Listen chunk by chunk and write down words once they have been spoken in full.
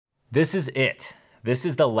This is it. This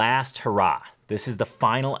is the last hurrah. This is the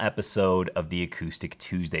final episode of the Acoustic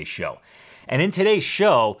Tuesday Show. And in today's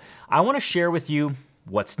show, I want to share with you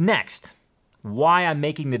what's next, why I'm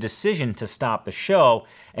making the decision to stop the show,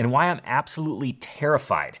 and why I'm absolutely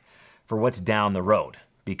terrified for what's down the road.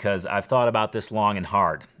 Because I've thought about this long and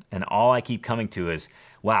hard, and all I keep coming to is,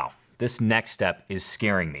 wow, this next step is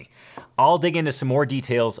scaring me. I'll dig into some more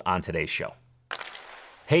details on today's show.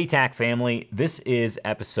 Hey TAC family, this is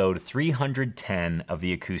episode 310 of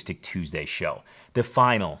the Acoustic Tuesday Show, the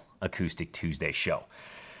final Acoustic Tuesday Show.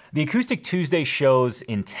 The Acoustic Tuesday Show's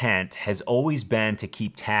intent has always been to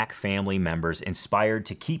keep TAC family members inspired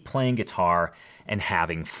to keep playing guitar and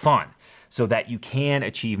having fun, so that you can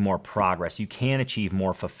achieve more progress, you can achieve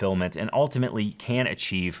more fulfillment, and ultimately can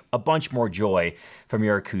achieve a bunch more joy from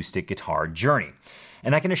your acoustic guitar journey.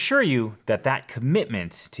 And I can assure you that that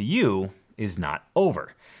commitment to you is not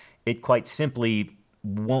over. It quite simply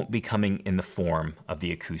won't be coming in the form of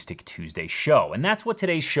the Acoustic Tuesday Show. And that's what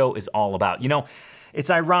today's show is all about. You know,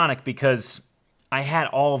 it's ironic because I had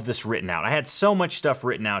all of this written out. I had so much stuff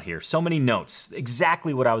written out here, so many notes,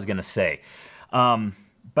 exactly what I was going to say.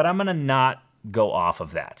 But I'm going to not go off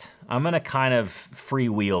of that. I'm going to kind of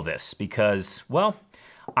freewheel this because, well,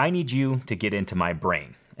 I need you to get into my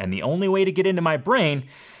brain. And the only way to get into my brain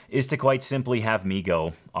is to quite simply have me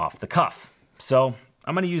go off the cuff. So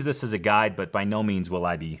I'm going to use this as a guide, but by no means will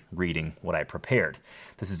I be reading what I prepared.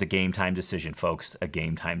 This is a game time decision, folks, a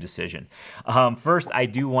game time decision. First, I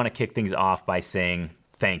do want to kick things off by saying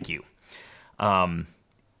thank you.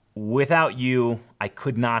 Without you, I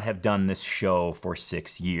could not have done this show for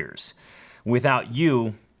 6 years. Without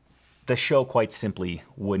you, the show quite simply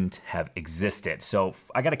wouldn't have existed. So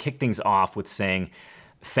I got to kick things off with saying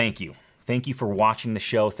thank you. Thank you for watching the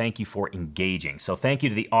show. Thank you for engaging. So thank you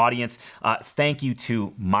to the audience. Thank you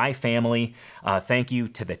to my family. Thank you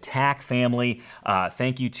to the TAC family.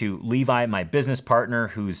 Thank you to Levi, my business partner,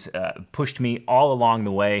 who's pushed me all along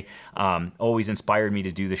the way, always inspired me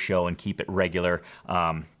to do the show and keep it regular.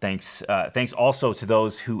 Thanks also to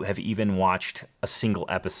those who have even watched a single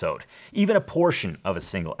episode, even a portion of a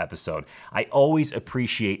single episode. I always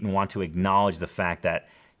appreciate and want to acknowledge the fact that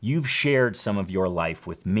you've shared some of your life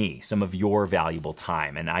with me, some of your valuable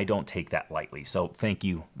time, and I don't take that lightly. So thank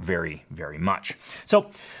you very, very much. So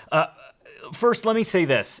first, let me say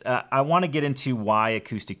this. I want to get into why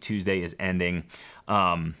Acoustic Tuesday is ending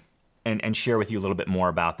and share with you a little bit more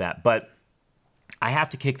about that. But I have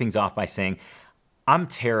to kick things off by saying I'm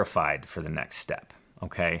terrified for the next step,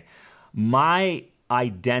 okay? My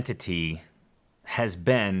identity has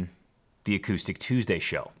been the Acoustic Tuesday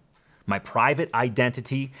Show. My private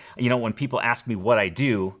identity, you know, when people ask me what I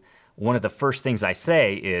do, one of the first things I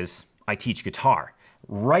say is I teach guitar.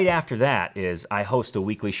 Right after that is I host a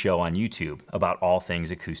weekly show on YouTube about all things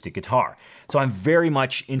acoustic guitar. So I'm very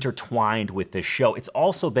much intertwined with this show. It's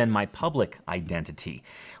also been my public identity.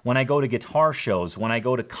 When I go to guitar shows, when I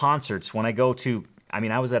go to concerts, when I go to,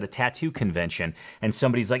 I was at a tattoo convention and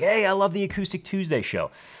somebody's like, hey, I love the Acoustic Tuesday Show.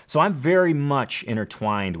 So I'm very much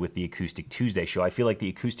intertwined with the Acoustic Tuesday Show. I feel like the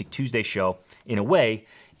Acoustic Tuesday Show, in a way,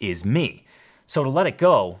 is me. So to let it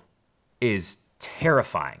go is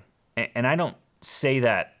terrifying. And I don't say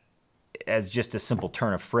that as just a simple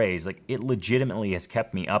turn of phrase. Like, it legitimately has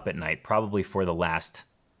kept me up at night, probably for the last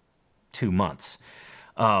 2 months.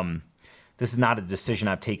 This is not a decision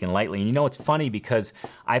I've taken lightly. And you know, it's funny because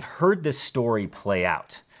I've heard this story play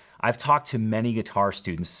out. I've talked to many guitar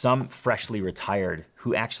students, some freshly retired,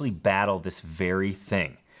 who actually battle this very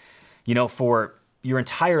thing. You know, for your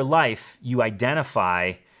entire life, you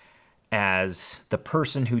identify as the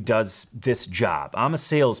person who does this job. I'm a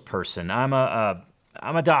salesperson. I'm a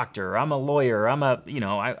doctor. I'm a lawyer.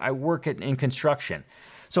 I work in construction.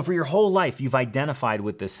 So for your whole life, you've identified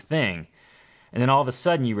with this thing. And then all of a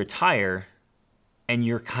sudden you retire and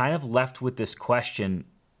you're kind of left with this question,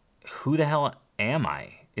 who the hell am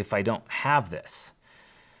I if I don't have this?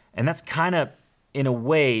 And that's kind of, in a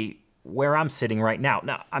way, where I'm sitting right now.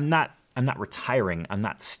 Now, I'm not retiring. I'm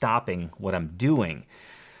not stopping what I'm doing.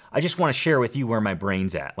 I just want to share with you where my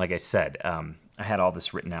brain's at. Like I said, I had all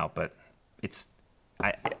this written out, but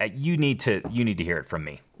you need to hear it from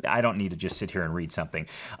me. I don't need to just sit here and read something.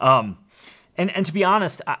 And to be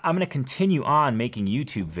honest, I'm going to continue on making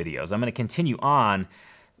YouTube videos. I'm going to continue on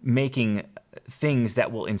making things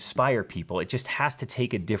that will inspire people. It just has to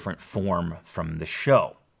take a different form from the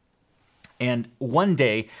show. And one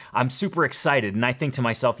day, I'm super excited, and I think to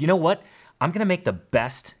myself, you know what? I'm going to make the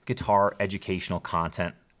best guitar educational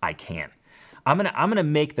content I can. I'm gonna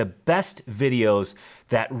make the best videos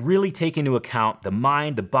that really take into account the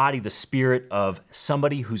mind, the body, the spirit of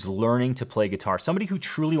somebody who's learning to play guitar, somebody who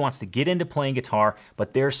truly wants to get into playing guitar,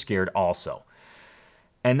 but they're scared also.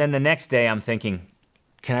 And then the next day I'm thinking,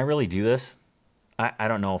 can I really do this? I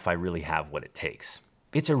don't know if I really have what it takes.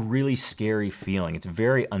 It's a really scary feeling. It's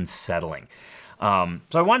very unsettling. So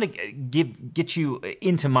I wanted to get you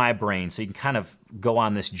into my brain so you can kind of go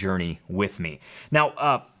on this journey with me.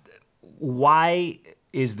 Now, why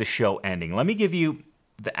is the show ending? Let me give you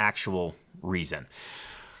the actual reason.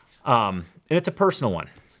 And it's a personal one.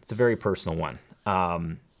 It's a very personal one.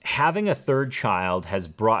 Having a third child has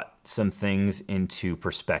brought some things into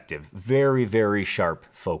perspective. Very, very sharp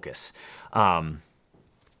focus.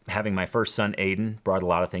 Having my first son, Aiden, brought a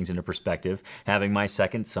lot of things into perspective. Having my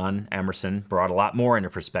second son, Emerson, brought a lot more into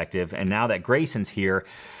perspective. And now that Grayson's here,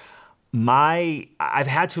 I've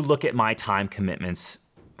had to look at my time commitments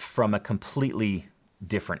from a completely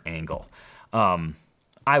different angle.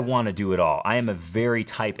 I want to do it all. I am a very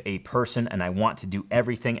type A person, and I want to do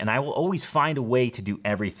everything, and I will always find a way to do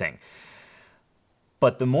everything.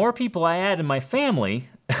 But the more people I add in my family,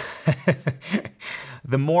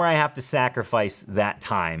 the more I have to sacrifice that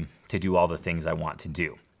time to do all the things I want to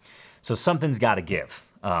do. So something's got to give.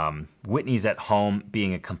 Whitney's at home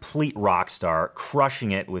being a complete rock star,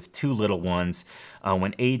 crushing it with two little ones.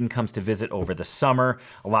 When Aiden comes to visit over the summer,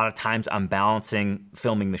 a lot of times I'm balancing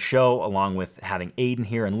filming the show along with having Aiden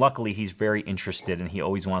here, and luckily he's very interested and he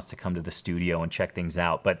always wants to come to the studio and check things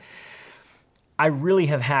out. But I really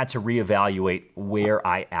have had to reevaluate where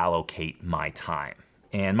I allocate my time.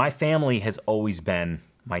 And my family has always been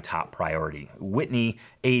my top priority. Whitney,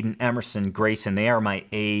 Aiden, Emerson, Grayson, they are my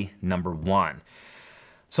number one.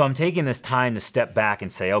 So I'm taking this time to step back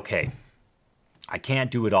and say, okay, I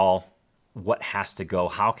can't do it all. What has to go?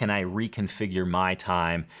 How can I reconfigure my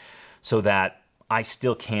time so that I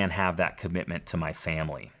still can have that commitment to my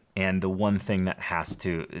family? And the one thing that has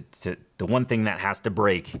to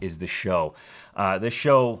break is the show. The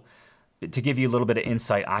show, to give you a little bit of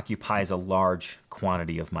insight, occupies a large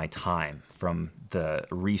quantity of my time, from the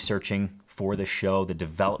researching for the show, the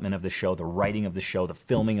development of the show, the writing of the show, the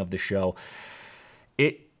filming of the show.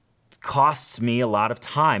 It costs me a lot of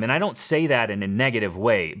time, and I don't say that in a negative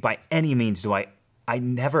way. By any means do I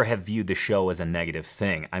never have viewed the show as a negative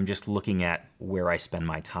thing. I'm just looking at where I spend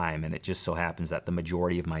my time, and it just so happens that the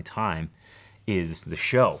majority of my time is the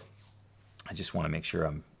show. I just want to make sure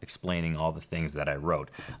I'm explaining all the things that I wrote,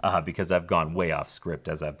 because I've gone way off script,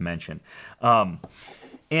 as I've mentioned.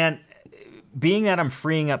 And being that I'm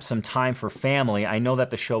freeing up some time for family, I know that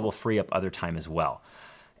the show will free up other time as well.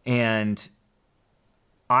 And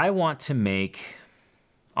I want to make,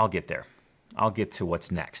 I'll get there. I'll get to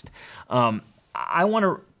what's next. I want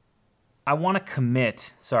to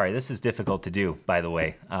commit, sorry, this is difficult to do, by the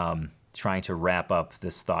way, trying to wrap up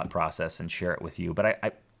this thought process and share it with you.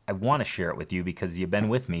 But I want to share it with you because you've been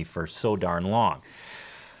with me for so darn long.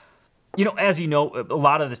 You know, as you know, a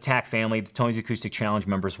lot of the TAC family, the Tony's Acoustic Challenge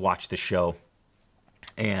members, watch the show.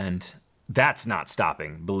 And that's not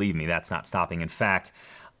stopping. Believe me, that's not stopping. In fact,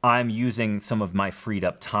 I'm using some of my freed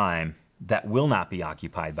up time that will not be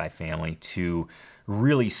occupied by family to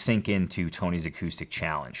really sink into Tony's Acoustic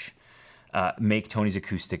Challenge. Make Tony's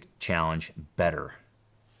Acoustic Challenge better.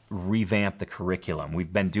 Revamp the curriculum.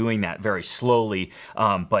 We've been doing that very slowly,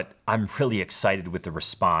 but I'm really excited with the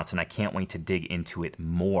response, and I can't wait to dig into it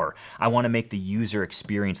more. I want to make the user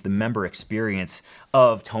experience, the member experience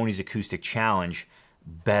of Tony's Acoustic Challenge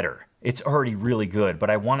better. It's already really good, but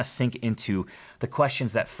I want to sink into the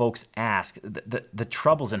questions that folks ask, the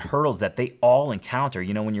troubles and hurdles that they all encounter.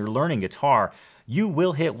 You know, when you're learning guitar, you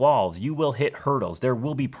will hit walls, you will hit hurdles, there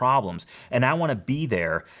will be problems, and I want to be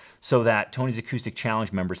there so that Tony's Acoustic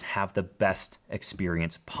Challenge members have the best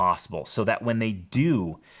experience possible, so that when they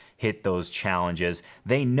do hit those challenges,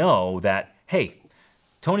 they know that, hey,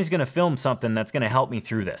 Tony's going to film something that's going to help me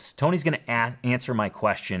through this. Tony's going to answer my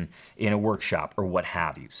question in a workshop or what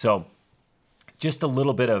have you. So just a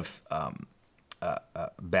little bit of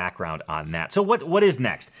background on that. So what is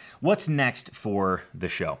next? What's next for the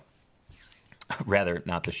show? Rather,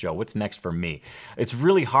 not the show. What's next for me? It's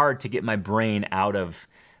really hard to get my brain out of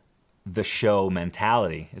the show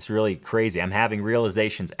mentality. It's really crazy. I'm having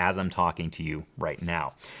realizations as I'm talking to you right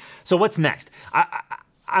now. So what's next?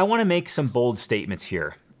 I want to make some bold statements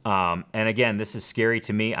here. And again, this is scary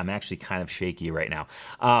to me. I'm actually kind of shaky right now.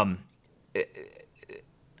 I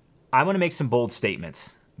want to make some bold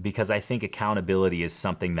statements because I think accountability is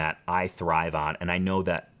something that I thrive on, and I know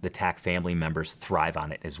that the TAC family members thrive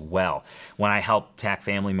on it as well. When I help TAC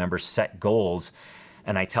family members set goals,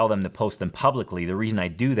 and I tell them to post them publicly, the reason I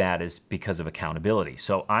do that is because of accountability.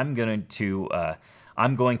 So I'm going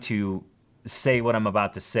to say what I'm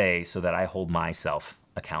about to say so that I hold myself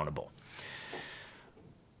accountable.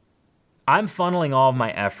 I'm funneling all of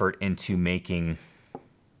my effort into making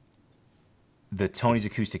the Tony's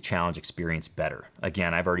Acoustic Challenge experience better.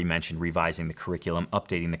 Again, I've already mentioned revising the curriculum,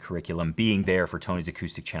 updating the curriculum, being there for Tony's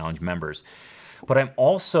Acoustic Challenge members. But I'm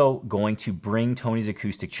also going to bring Tony's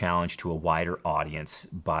Acoustic Challenge to a wider audience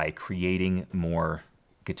by creating more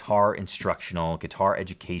guitar instructional, guitar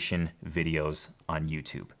education videos on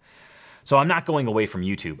YouTube. So I'm not going away from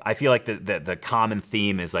YouTube. I feel like the common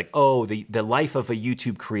theme is like, oh, the life of a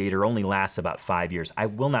YouTube creator only lasts about 5 years. I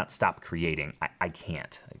will not stop creating. I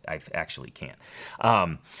can't. I actually can't.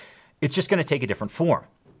 It's just going to take a different form.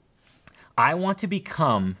 I want to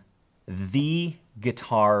become the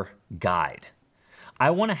guitar guide.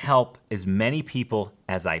 I want to help as many people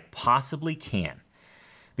as I possibly can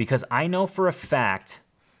because I know for a fact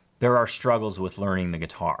there are struggles with learning the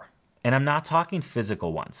guitar. And I'm not talking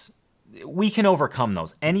physical ones. We can overcome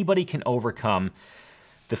those. Anybody can overcome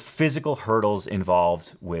the physical hurdles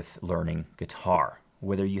involved with learning guitar.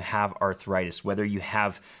 Whether you have arthritis, whether you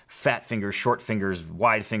have fat fingers, short fingers,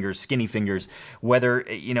 wide fingers, skinny fingers, whether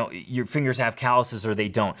your fingers have calluses or they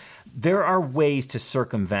don't. There are ways to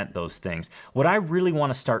circumvent those things. What I really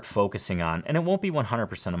want to start focusing on, and it won't be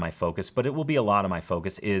 100% of my focus, but it will be a lot of my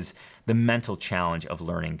focus, is the mental challenge of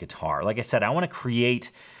learning guitar. Like I said, I want to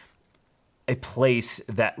create a place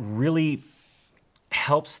that really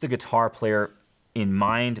helps the guitar player in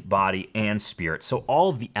mind, body, and spirit. So all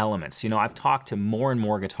of the elements. I've talked to more and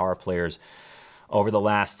more guitar players over the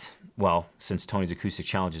last, since Tony's Acoustic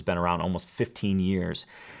Challenge has been around, almost 15 years.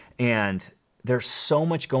 And there's so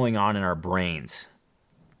much going on in our brains.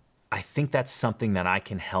 I think that's something that I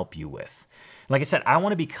can help you with. Like I said, I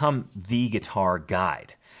want to become the guitar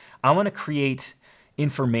guide. I want to create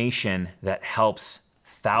information that helps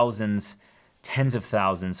thousands, tens of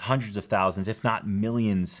thousands, hundreds of thousands, if not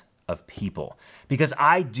millions of people. Because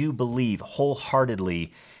I do believe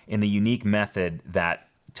wholeheartedly in the unique method that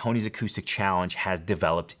Tony's Acoustic Challenge has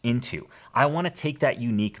developed into. I want to take that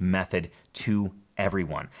unique method to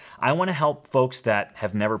everyone. I want to help folks that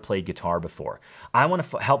have never played guitar before. I want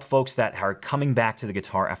to help folks that are coming back to the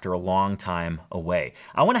guitar after a long time away.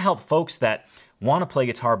 I want to help folks that want to play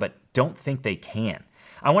guitar but don't think they can.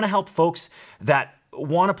 I want to help folks that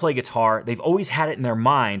want to play guitar, they've always had it in their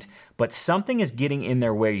mind, but something is getting in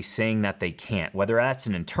their way saying that they can't, whether that's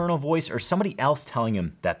an internal voice or somebody else telling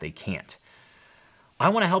them that they can't. I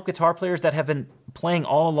want to help guitar players that have been playing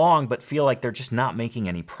all along but feel like they're just not making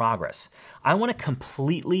any progress. I want to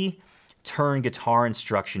completely turn guitar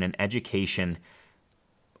instruction and education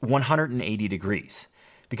 180 degrees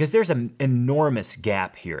because there's an enormous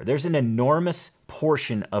gap here. There's an enormous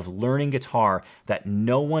portion of learning guitar that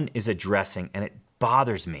no one is addressing, and it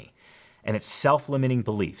bothers me, and it's self-limiting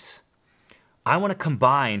beliefs. I want to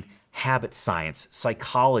combine habit science,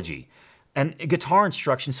 psychology, and guitar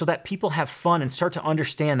instruction so that people have fun and start to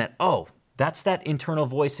understand that, oh, that's that internal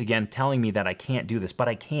voice again telling me that I can't do this, but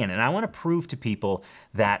I can. And I want to prove to people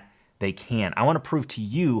that they can. I want to prove to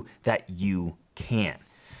you that you can.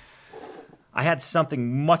 I had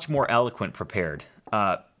something much more eloquent prepared,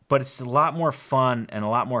 but it's a lot more fun and a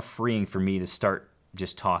lot more freeing for me to start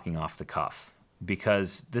just talking off the cuff,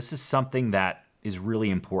 because this is something that is really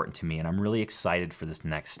important to me, and I'm really excited for this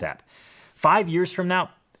next step. 5 years from now,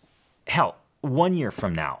 hell, 1 year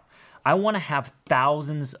from now, I want to have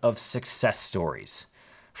thousands of success stories.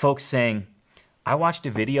 Folks saying, I watched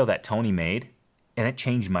a video that Tony made, and it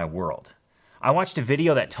changed my world. I watched a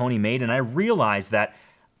video that Tony made, and I realized that,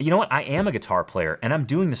 you know what, I am a guitar player, and I'm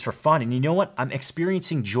doing this for fun, and you know what, I'm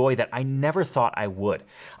experiencing joy that I never thought I would.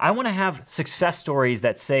 I want to have success stories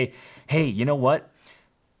that say, hey, you know what,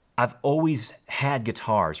 I've always had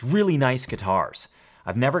guitars, really nice guitars.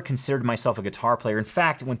 I've never considered myself a guitar player. In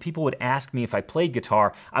fact, when people would ask me if I played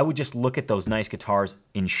guitar, I would just look at those nice guitars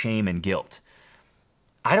in shame and guilt.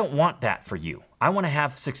 I don't want that for you. I want to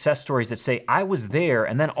have success stories that say, I was there,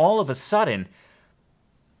 and then all of a sudden,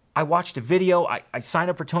 I watched a video, I signed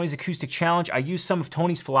up for Tony's Acoustic Challenge, I used some of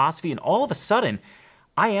Tony's philosophy, and all of a sudden,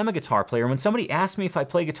 I am a guitar player. When somebody asks me if I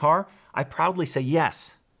play guitar, I proudly say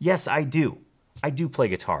yes. Yes, I do. I do play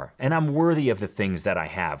guitar, and I'm worthy of the things that I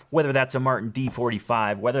have, whether that's a Martin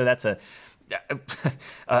D45, whether that's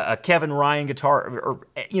a Kevin Ryan guitar, or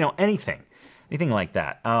anything like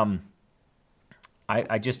that.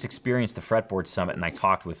 I just experienced the Fretboard Summit, and I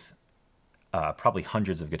talked with probably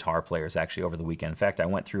hundreds of guitar players actually over the weekend. In fact, I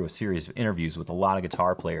went through a series of interviews with a lot of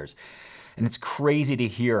guitar players, and it's crazy to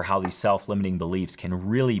hear how these self-limiting beliefs can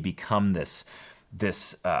really become this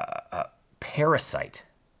this parasite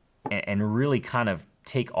and really kind of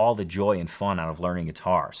take all the joy and fun out of learning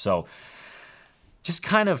guitar. So just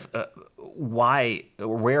kind of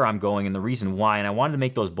where I'm going and the reason why, and I wanted to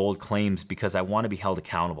make those bold claims because I want to be held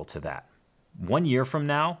accountable to that. 1 year from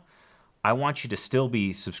now, I want you to still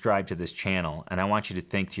be subscribed to this channel, and I want you to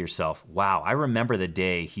think to yourself, wow, I remember the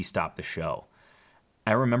day he stopped the show.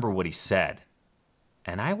 I remember what he said,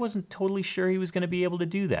 and I wasn't totally sure he was going to be able to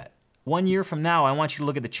do that. 1 year from now, I want you to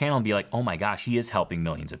look at the channel and be like, oh my gosh, he is helping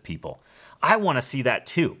millions of people. I want to see that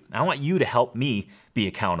too. I want you to help me be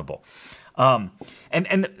accountable. And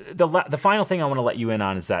the final thing I want to let you in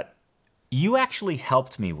on is that you actually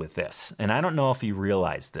helped me with this, and I don't know if you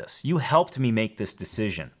realize this. You helped me make this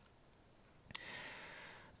decision.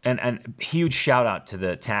 And huge shout out to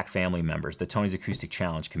the TAC family members, the Tony's Acoustic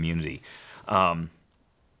Challenge community,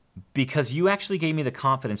 because you actually gave me the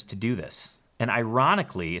confidence to do this. And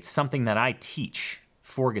ironically, it's something that I teach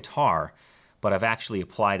for guitar, but I've actually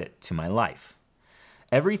applied it to my life.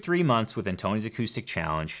 Every 3 months within Tony's Acoustic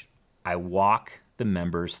Challenge, I walk the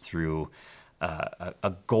members through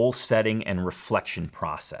a goal setting and reflection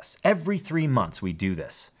process. Every 3 months we do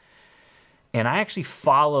this. And I actually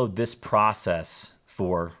followed this process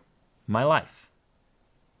for my life.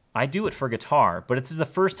 I do it for guitar, but it's the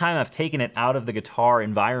first time I've taken it out of the guitar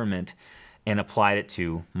environment and applied it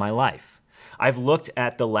to my life. I've looked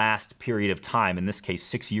at the last period of time, in this case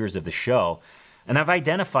 6 years of the show, and I've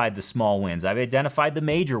identified the small wins. I've identified the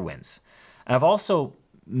major wins. And I've also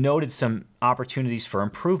noted some opportunities for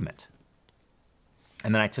improvement.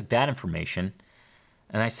 And then I took that information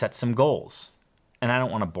and I set some goals. And I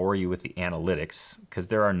don't want to bore you with the analytics because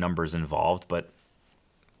there are numbers involved, but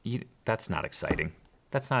that's not exciting.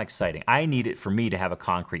 That's not exciting. I need it for me to have a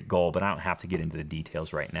concrete goal, but I don't have to get into the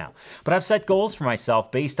details right now. But I've set goals for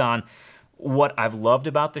myself based on what I've loved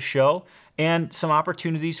about the show and some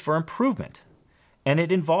opportunities for improvement. And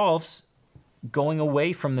it involves going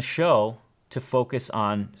away from the show to focus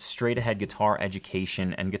on straight ahead guitar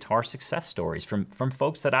education and guitar success stories from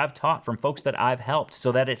folks that I've taught, from folks that I've helped,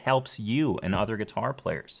 so that it helps you and other guitar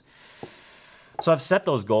players. So I've set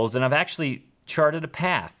those goals and I've actually charted a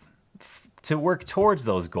path to work towards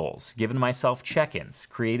those goals, given myself check-ins,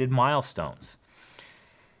 created milestones.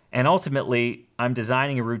 And ultimately, I'm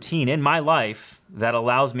designing a routine in my life that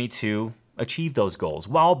allows me to achieve those goals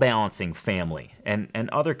while balancing family and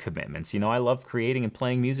other commitments. You know, I love creating and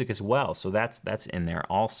playing music as well, so that's in there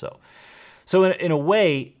also. So in a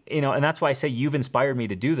way, you know, and that's why I say you've inspired me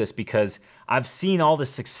to do this, because I've seen all the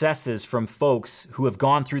successes from folks who have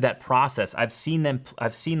gone through that process. I've seen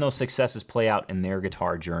those successes play out in their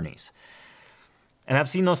guitar journeys. And I've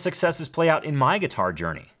seen those successes play out in my guitar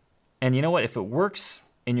journey. And you know what? If it works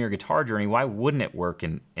in your guitar journey, why wouldn't it work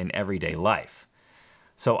in everyday life?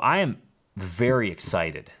 So I am very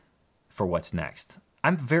excited for what's next.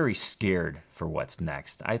 I'm very scared for what's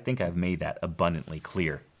next. I think I've made that abundantly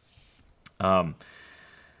clear. And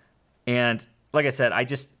like I said,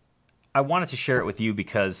 I wanted to share it with you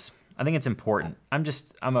because I think it's important. I'm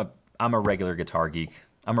a regular guitar geek.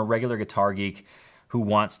 I'm a regular guitar geek who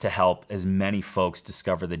wants to help as many folks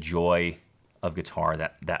discover the joy of guitar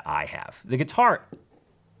that I have. The guitar,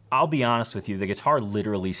 I'll be honest with you, the guitar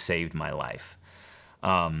literally saved my life.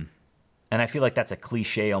 And I feel like that's a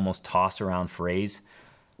cliche, almost toss around phrase.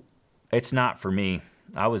 It's not for me.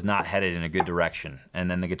 I was not headed in a good direction. And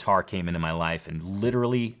then the guitar came into my life and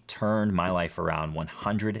literally turned my life around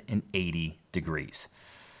 180 degrees.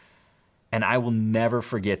 And I will never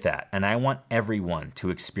forget that. And I want everyone to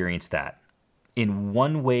experience that in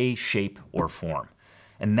one way, shape, or form.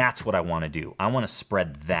 And that's what I want to do. I want to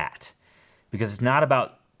spread that. Because it's not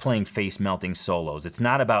about playing face-melting solos. It's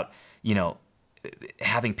not about, you know,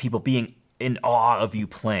 having people being in awe of you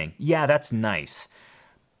playing. Yeah, that's nice.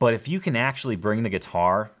 But if you can actually bring the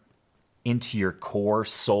guitar into your core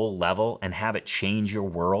soul level and have it change your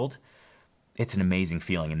world, it's an amazing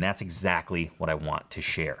feeling. And that's exactly what I want to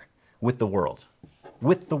share with the world.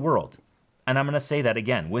 With the world. And I'm going to say that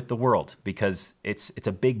again, with the world, because it's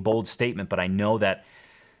a big, bold statement, but I know that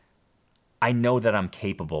I'm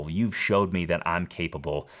capable. You've showed me that I'm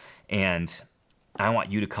capable, and I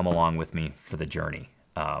want you to come along with me for the journey.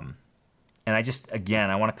 And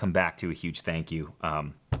I want to come back to a huge thank you.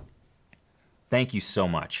 Thank you so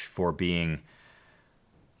much for being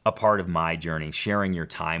a part of my journey, sharing your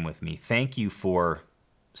time with me. Thank you for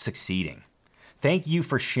succeeding. Thank you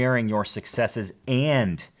for sharing your successes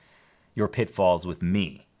and your pitfalls with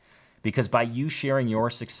me. Because by you sharing your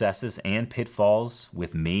successes and pitfalls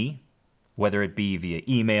with me, whether it be via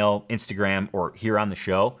email, Instagram, or here on the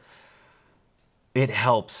show, it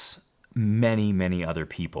helps many, many other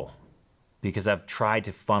people. because I've tried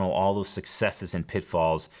to funnel all those successes and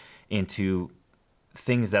pitfalls into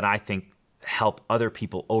things that I think help other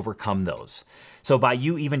people overcome those. So by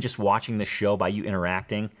you even just watching this show, by you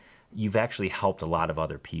interacting, you've actually helped a lot of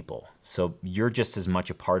other people. So you're just as much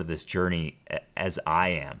a part of this journey as I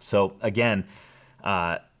am. So again,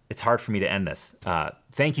 it's hard for me to end this.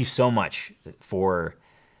 Thank you so much for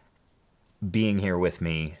being here with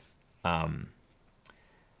me.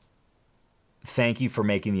 Thank you for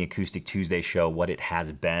making the Acoustic Tuesday Show what it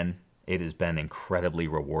has been. It has been incredibly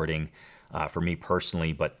rewarding for me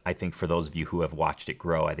personally, but I think for those of you who have watched it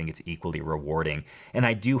grow, I think it's equally rewarding. And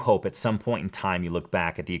I do hope at some point in time you look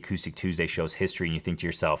back at the Acoustic Tuesday Show's history and you think to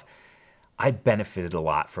yourself, I benefited a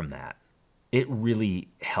lot from that. It really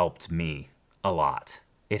helped me a lot.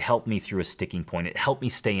 It helped me through a sticking point. It helped me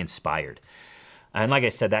stay inspired. And like I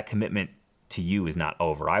said, that commitment to you is not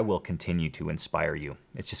over. I will continue to inspire you.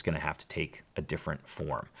 It's just going to have to take a different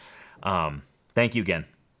form. Thank you again.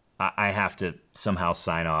 I have to somehow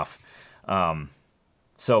sign off.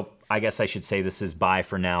 So I guess I should say this is bye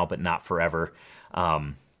for now, but not forever.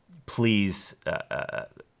 Please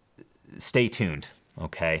stay tuned,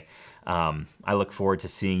 okay? I look forward to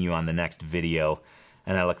seeing you on the next video,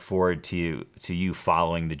 and I look forward to you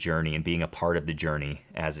following the journey and being a part of the journey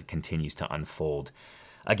as it continues to unfold.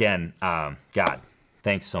 Again, God,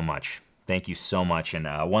 thanks so much. Thank you so much. And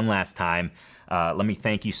one last time, let me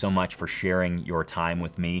thank you so much for sharing your time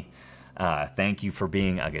with me. Thank you for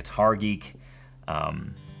being a guitar geek.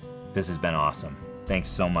 This has been awesome. Thanks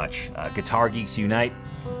so much. Guitar Geeks Unite.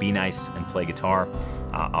 Be nice and play guitar.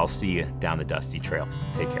 I'll see you down the dusty trail.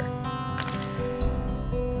 Take care.